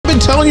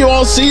telling you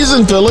all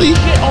season, Philly.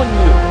 Shit on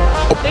you.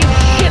 They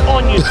shit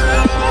on you.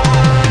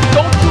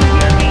 Don't you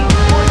hear me?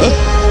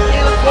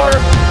 Jalen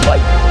Carter,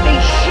 like, they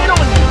shit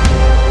on you.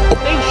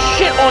 They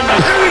shit on you.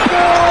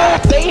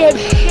 They have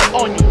shit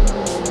on you.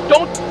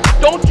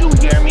 Don't you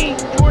hear me?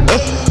 Jordan,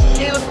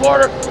 Jalen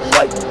Carter,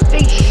 like,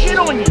 they shit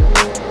on you.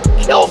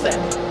 Kill them.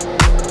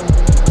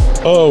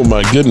 Oh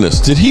my goodness!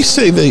 Did he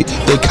say they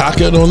cock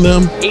it on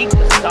them? Hate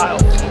the style.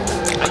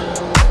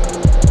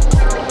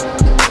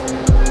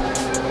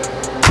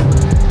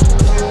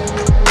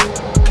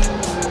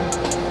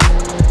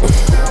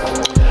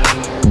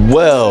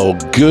 Well,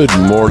 good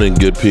morning,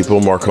 good people.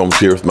 Mark Holmes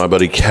here with my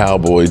buddy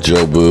Cowboy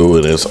Joe Boo.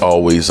 And as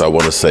always, I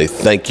want to say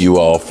thank you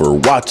all for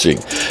watching,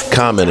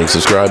 commenting,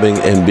 subscribing,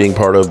 and being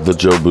part of the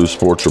Joe Boo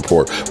Sports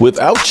Report.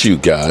 Without you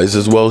guys,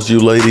 as well as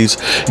you ladies,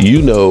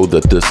 you know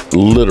that this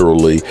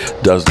literally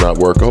does not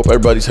work. I hope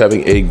everybody's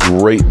having a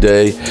great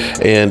day.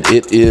 And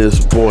it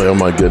is, boy, oh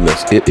my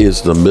goodness, it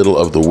is the middle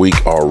of the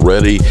week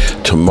already.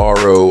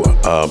 Tomorrow,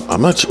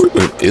 I'm not sure,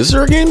 is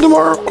there a game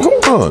tomorrow?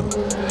 Hold on.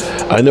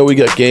 I know we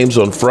got games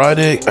on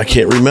Friday. I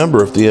can't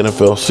remember if the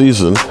NFL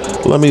season.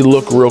 Let me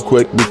look real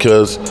quick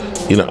because,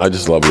 you know, I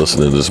just love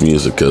listening to this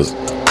music because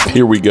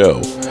here we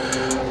go.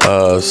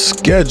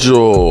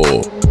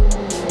 Schedule.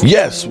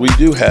 Yes, we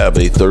do have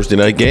a Thursday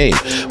night game.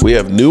 We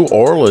have New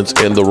Orleans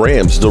and the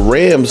Rams. The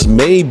Rams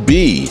may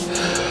be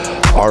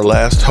our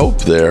last hope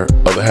there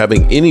of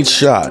having any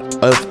shot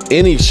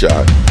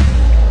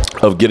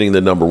of getting the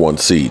number one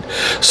seed.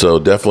 So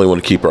definitely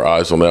want to keep our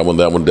eyes on that one.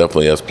 That one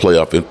definitely has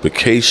playoff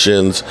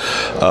implications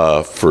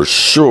for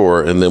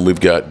sure. And then we've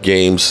got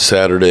games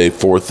Saturday,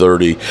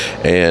 4:30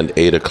 and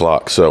 8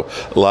 o'clock. So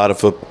a lot of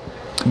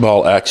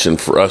football action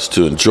for us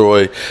to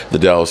enjoy. The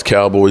Dallas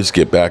Cowboys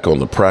get back on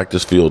the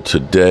practice field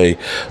today.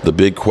 The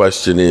big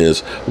question is,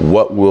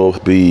 what will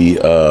be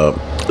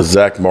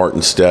Zach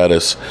Martin's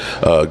status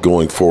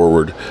going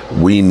forward?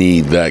 We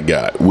need that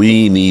guy.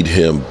 We need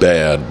him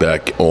bad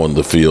back on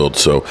the field.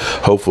 So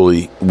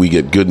hopefully we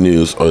get good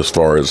news as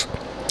far as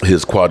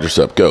his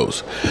quadricep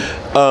goes.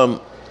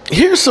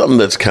 Here's something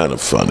that's kind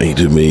of funny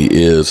to me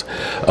is,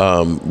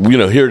 you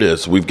know, here it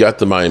is. We've got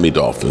the Miami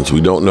Dolphins.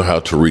 We don't know how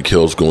Tyreek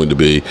Hill's going to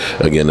be.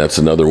 Again, that's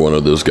another one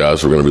of those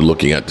guys we're going to be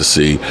looking at to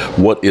see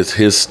what is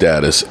his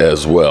status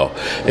as well.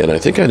 And I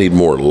think I need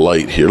more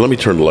light here. Let me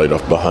turn the light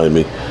off behind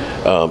me.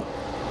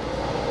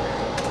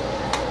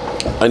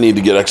 I need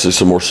to get actually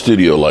some more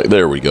studio light.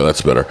 There we go.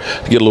 That's better.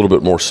 To get a little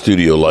bit more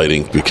studio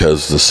lighting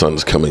because the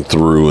sun's coming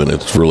through and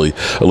it's really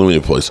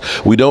illuminating the place.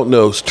 We don't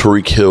know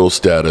Tyreek Hill's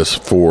status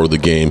for the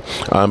game.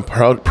 I'm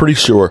pretty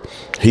sure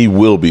he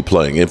will be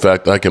playing. In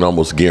fact, I can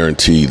almost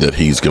guarantee that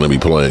he's going to be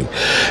playing.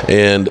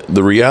 And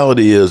the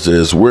reality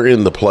is we're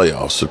in the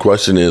playoffs. The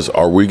question is,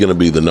 are we going to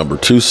be the number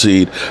 2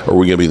 seed or are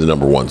we going to be the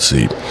number 1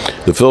 seed?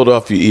 The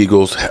Philadelphia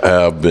Eagles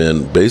have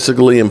been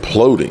basically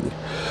imploding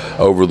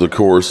over the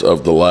course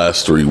of the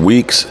last 3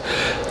 weeks.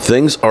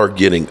 Things are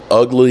getting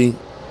ugly.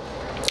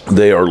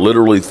 They are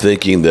literally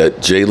thinking that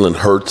Jalen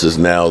Hurts is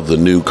now the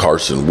new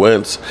Carson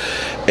Wentz.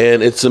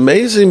 And it's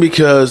amazing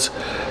because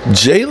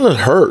Jalen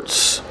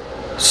Hurts,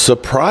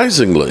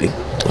 surprisingly,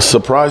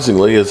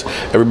 as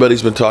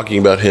everybody's been talking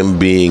about him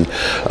being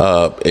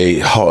a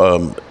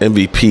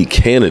MVP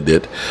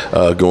candidate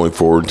going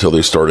forward until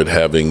they started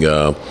having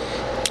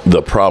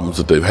the problems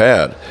that they've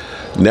had.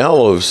 Now,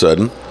 all of a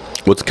sudden,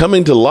 what's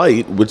coming to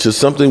light, which is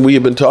something we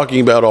have been talking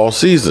about all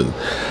season,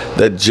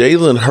 that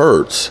Jalen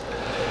Hurts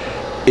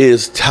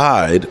is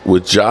tied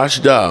with Josh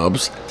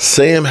Dobbs,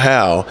 Sam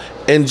Howell,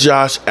 and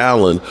Josh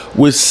Allen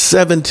with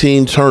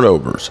 17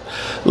 turnovers.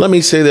 Let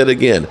me say that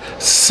again,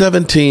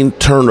 17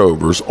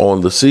 turnovers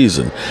on the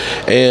season.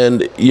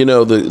 And, you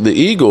know, the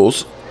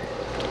Eagles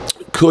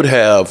could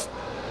have,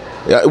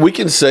 we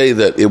can say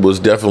that it was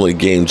definitely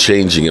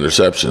game-changing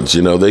interceptions.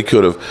 You know, they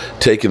could have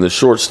taken the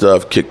short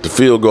stuff, kicked the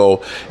field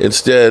goal.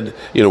 Instead,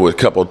 you know, with a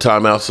couple of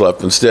timeouts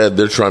left, instead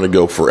they're trying to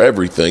go for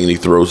everything, and he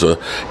throws a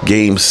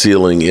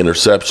game-sealing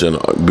interception,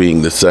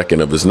 being the second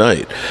of his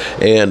night.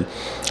 And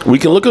we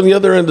can look on the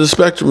other end of the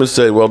spectrum and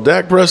say, well,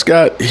 Dak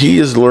Prescott, he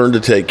has learned to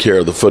take care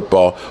of the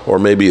football, or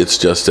maybe it's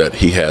just that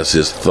he has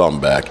his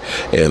thumb back,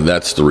 and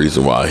that's the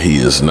reason why he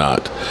is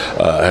not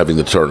having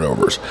the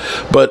turnovers.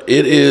 But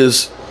it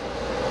is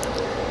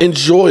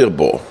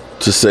enjoyable,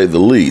 to say the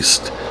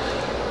least,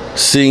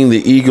 seeing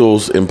the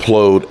Eagles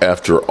implode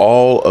after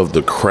all of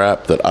the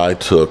crap that I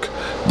took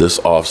this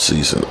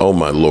offseason. Oh,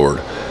 my Lord.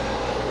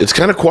 It's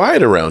kind of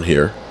quiet around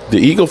here. The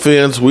Eagle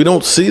fans, we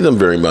don't see them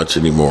very much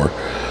anymore.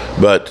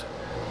 But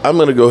I'm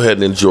going to go ahead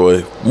and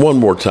enjoy one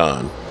more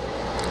time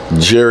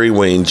Jerry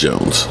Wayne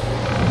Jones.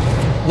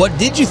 What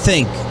did you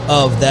think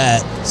of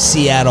that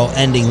Seattle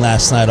ending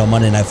last night on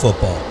Monday Night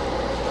Football?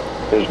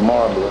 It was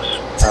marvelous.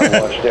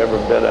 I watched every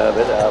bit of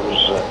it. I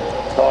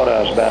thought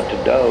I was about to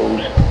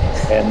doze,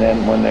 and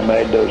then when they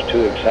made those 2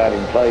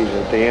 exciting plays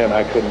at the end,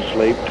 I couldn't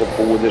sleep till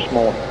 4 this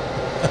morning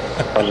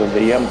because of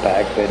the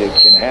impact that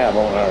it can have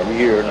on our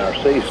year and our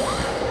season.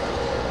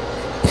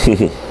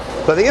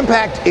 But the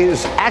impact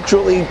is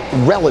actually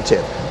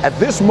relative. At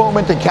this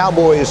moment, the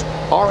Cowboys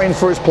are in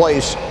first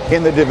place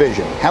in the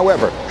division.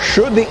 However,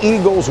 should the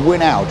Eagles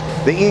win out,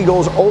 the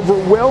Eagles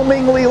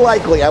overwhelmingly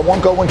likely, I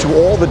won't go into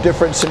all the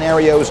different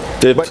scenarios,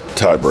 but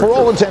for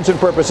all intents and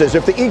purposes,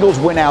 if the Eagles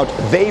win out,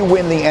 they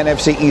win the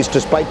NFC East,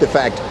 despite the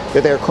fact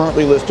that they're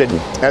currently listed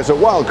as a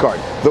wild card.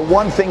 The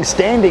one thing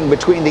standing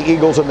between the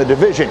Eagles and the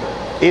division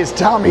is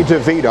Tommy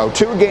DeVito.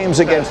 2 games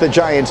against the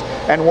Giants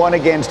and 1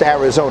 against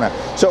Arizona.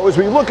 So as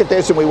we look at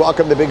this, and we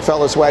welcome the big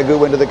fella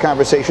Swagoo into the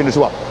conversation as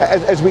well,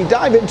 as we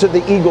dive into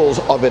the Eagles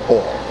of it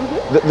all,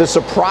 the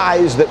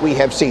surprise that we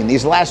have seen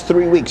these last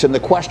 3 weeks and the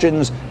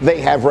questions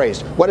they have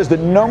raised, what is the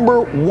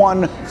number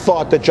one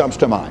thought that jumps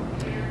to mind?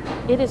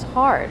 It is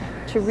hard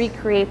to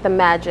recreate the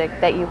magic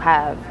that you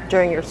have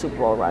during your Super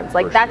Bowl runs.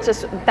 Like, that's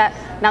just that.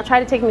 Now try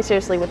to take me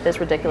seriously with this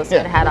ridiculous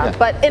Santa hat on.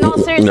 But in all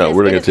seriousness, no,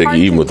 we're not going to take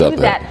you even without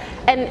that.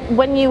 And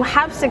when you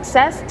have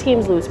success,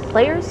 teams lose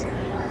players,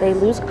 they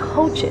lose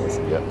coaches.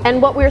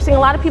 And what we were seeing, a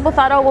lot of people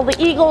thought, oh, well, the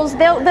Eagles,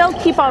 they'll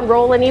keep on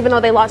rolling even though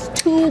they lost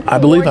 2 I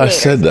believe I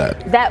said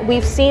that. That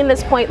we've seen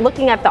this point,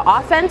 looking at the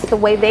offense, the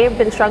way they've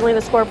been struggling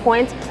to score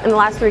points in the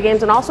last 3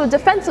 games, and also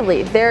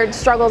defensively, their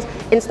struggles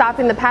in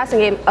stopping the passing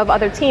game of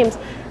other teams.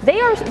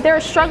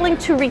 They're struggling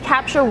to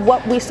recapture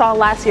what we saw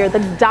last year, the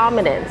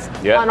dominance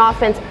on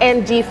offense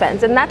and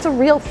defense, and that's a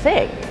real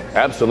thing.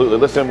 Absolutely.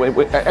 Listen,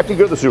 after you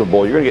go to the Super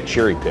Bowl, you're going to get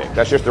cherry-picked.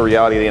 That's just the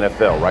reality of the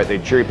NFL, right? They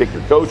cherry-pick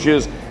your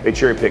coaches, they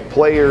cherry-pick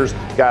players,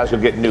 guys will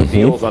get new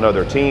deals on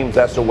other teams.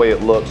 That's the way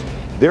it looks.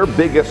 Their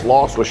biggest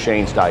loss was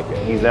Shane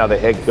Steichen. He's now the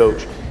head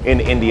coach in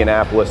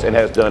Indianapolis and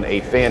has done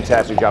a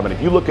fantastic job. And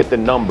if you look at the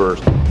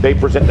numbers, they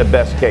present the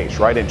best case,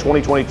 right? In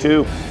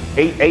 2022,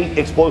 eight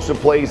explosive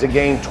plays a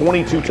game,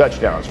 22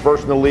 touchdowns,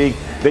 first in the league.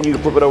 Then you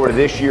flip it over to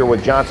this year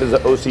with Johnson's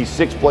OC,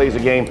 6 plays a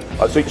game.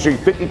 So you're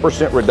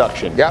 50%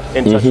 reduction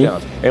in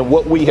touchdowns. And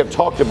what we have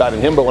talked about,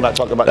 and Himbo and I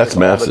talk about this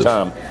all the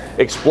time,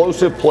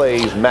 explosive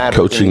plays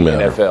matter in the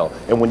NFL.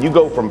 And when you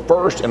go from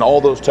first and all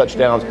those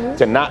touchdowns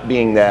to not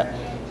being that,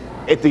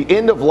 at the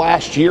end of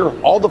last year,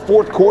 all the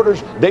fourth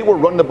quarters, they were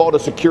running the ball to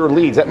secure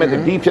leads. That meant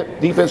the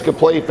defense could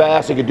play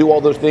fast, they could do all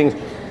those things.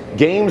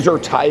 Games are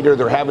tighter,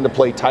 they're having to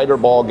play tighter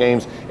ball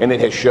games, and it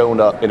has shown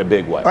up in a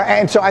big way.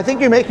 And so I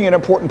think you're making an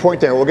important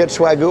point there. We'll get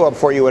Swagoo up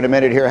for you in a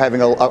minute here,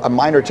 having a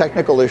minor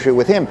technical issue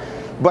with him.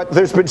 But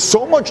there's been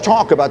so much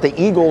talk about the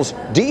Eagles'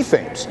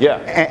 defense.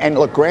 And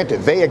look,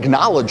 granted, they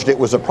acknowledged it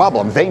was a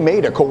problem. They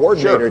made a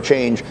coordinator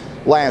change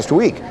last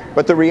week.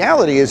 But the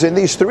reality is, in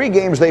these 3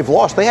 games they've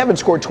lost, they haven't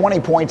scored 20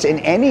 points in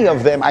any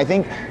of them. I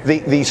think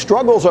the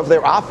struggles of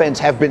their offense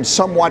have been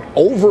somewhat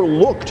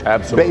overlooked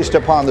based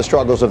upon the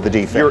struggles of the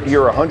defense.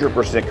 You're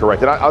 100%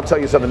 correct. And I'll tell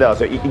you something else.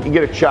 You can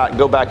get a shot,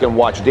 go back and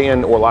watch.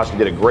 Dan Orlovsky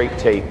did a great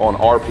tape on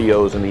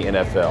RPOs in the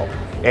NFL.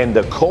 And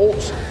the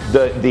Colts,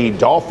 the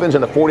Dolphins,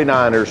 and the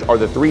 49ers are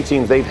the 3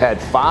 teams. They've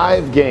had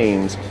 5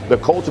 games. The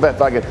Colts have had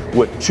 5 games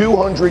with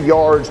 200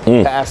 yards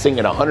passing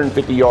and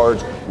 150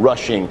 yards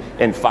rushing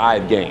in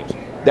 5 games.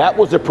 That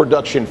was the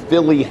production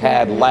Philly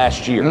had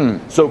last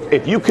year. So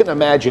if you can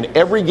imagine,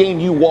 every game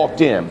you walked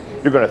in,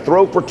 you're going to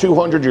throw for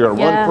 200, you're going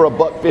to run for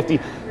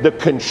 $150. The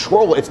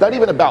control, it's not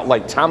even about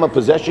like time of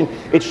possession.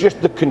 It's just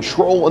the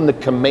control and the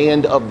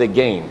command of the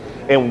game.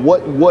 And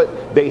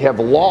what they have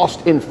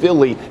lost in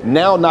Philly,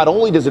 now not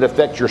only does it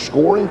affect your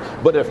scoring,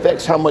 but it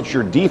affects how much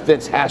your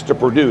defense has to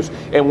produce.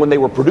 And when they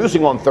were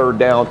producing on 3rd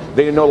down,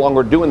 they are no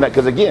longer doing that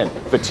because, again,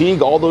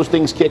 fatigue, all those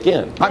things kick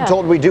in. I'm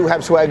told we do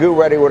have Swagoo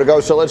ready to go,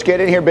 so let's get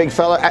in here, big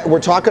fella.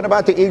 We're talking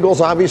about the Eagles.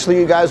 Obviously,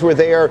 you guys were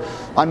there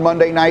on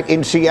Monday night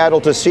in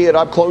Seattle to see it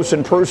up close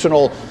and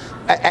personal.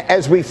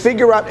 As we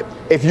figure out,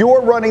 if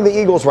you're running the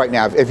Eagles right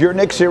now, if you're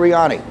Nick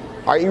Sirianni,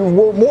 are you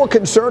more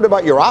concerned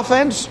about your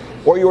offense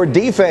or your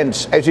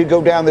defense as you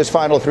go down this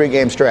final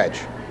 3-game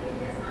stretch?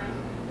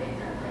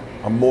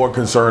 I'm more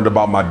concerned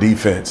about my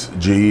defense,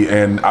 G.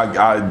 And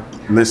I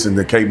listen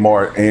to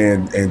Kmart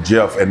and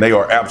Jeff, and they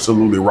are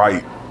absolutely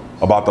right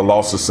about the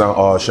loss of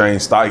Shane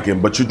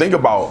Steichen. But you think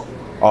about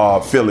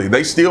Philly,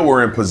 they still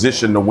were in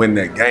position to win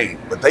that game,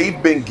 but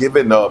they've been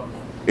giving up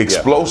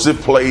explosive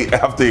play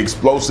after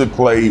explosive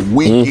play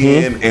week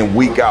in and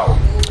week out.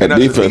 And that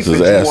defense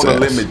is ass. You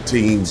want to limit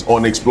teams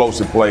on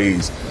explosive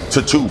plays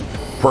to 2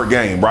 per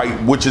game, right?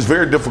 Which is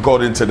very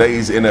difficult in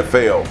today's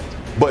NFL.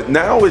 But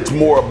now it's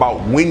more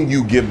about when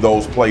you give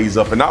those plays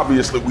up. And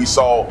obviously we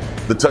saw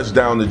the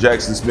touchdown to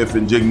Jackson Smith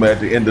and Jigma at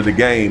the end of the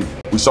game.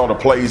 We saw the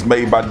plays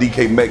made by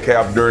DK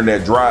Metcalf during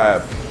that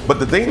drive. But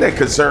the thing that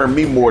concerned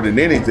me more than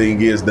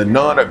anything is the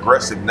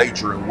non-aggressive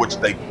nature in which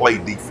they play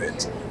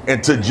defense.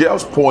 And to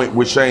Jeff's point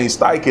with Shane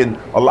Steichen,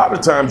 a lot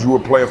of times you were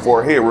playing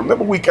for a head.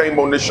 Remember we came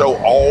on this show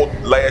all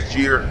last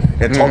year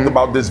and talked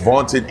about this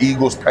vaunted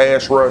Eagles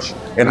pass rush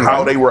and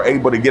how they were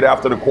able to get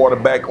after the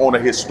quarterback on a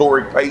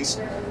historic pace?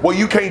 Well,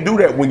 you can't do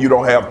that when you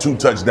don't have 2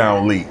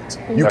 touchdown leads.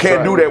 You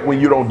can't do that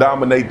when you don't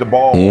dominate the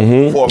ball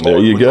for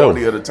a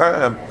majority of the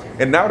time.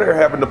 And now they're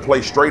having to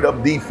play straight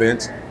up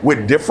defense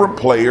with different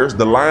players.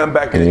 The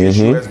linebacking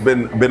issue has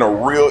been a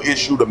real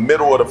issue. The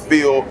middle of the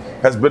field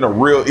has been a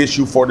real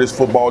issue for this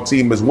football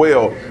team as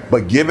well.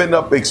 But giving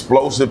up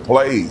explosive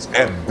plays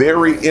at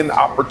very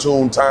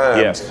inopportune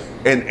times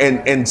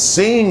and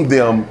seeing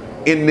them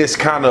in this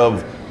kind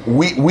of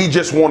we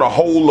just want to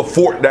hold the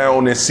fort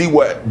down and see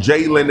what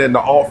Jalen and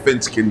the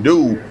offense can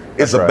do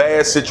is a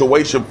bad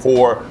situation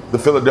for the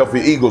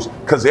Philadelphia Eagles,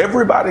 because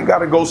everybody got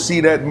to go see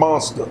that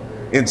monster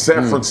in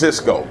San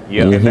Francisco.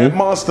 And that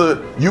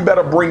monster, you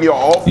better bring your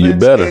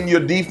offense and your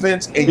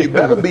defense, and you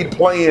better be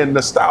playing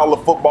the style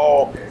of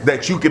football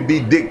that you can be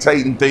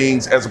dictating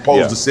things as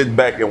opposed to sitting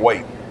back and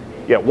wait.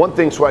 Yeah, one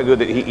thing, Swagger,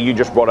 that you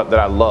just brought up that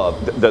I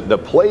love, the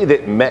play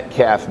that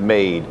Metcalf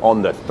made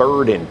on the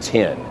 3rd and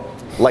 10.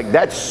 Like,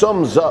 that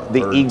sums up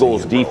the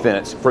Eagles'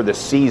 defense for the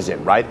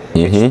season, right?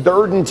 It's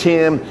 3rd and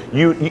 10.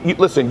 You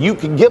listen, you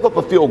can give up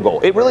a field goal.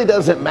 It really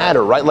doesn't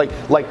matter, right? Like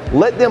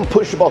let them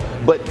push the ball.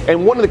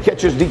 And one of the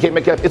catches, DK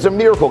Metcalf, it's a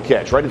miracle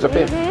catch, right? It's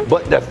a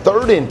but the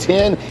 3rd and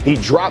 10, he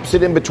drops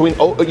it in between,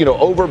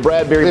 over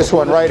Bradbury. This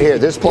one right here,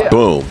 this play.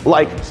 Boom.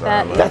 Like,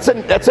 that's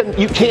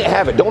a you can't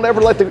have it. Don't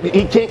ever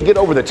he can't get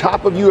over the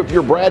top of you if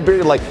you're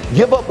Bradbury. Like,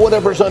 give up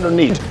whatever's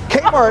underneath.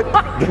 Kmart,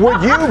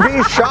 would you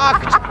be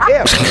shocked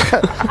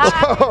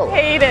if?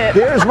 Hate it.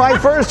 Here's my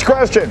first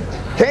question.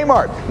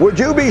 Kmart, would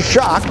you be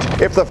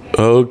shocked if the...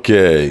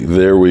 Okay,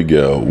 there we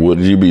go. Would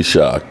you be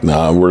shocked?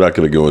 Nah, we're not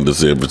going to go into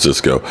San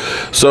Francisco.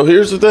 So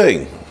here's the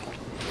thing.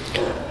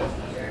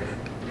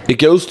 It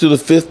goes to the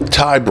 5th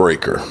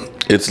tiebreaker.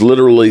 It's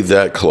literally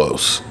that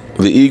close.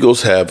 The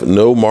Eagles have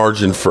no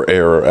margin for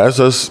error,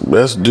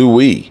 as do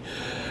we.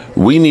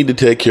 We need to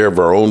take care of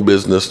our own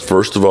business,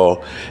 first of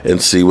all,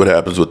 and see what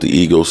happens with the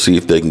Eagles, see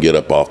if they can get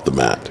up off the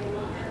mat.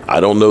 I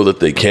don't know that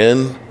they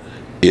can.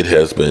 It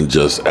has been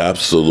just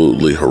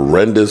absolutely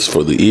horrendous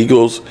for the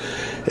Eagles,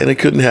 and it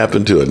couldn't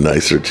happen to a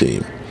nicer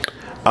team.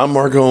 I'm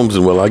Mark Holmes,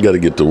 and I got to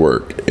get to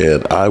work,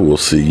 and I will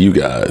see you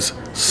guys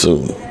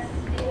soon.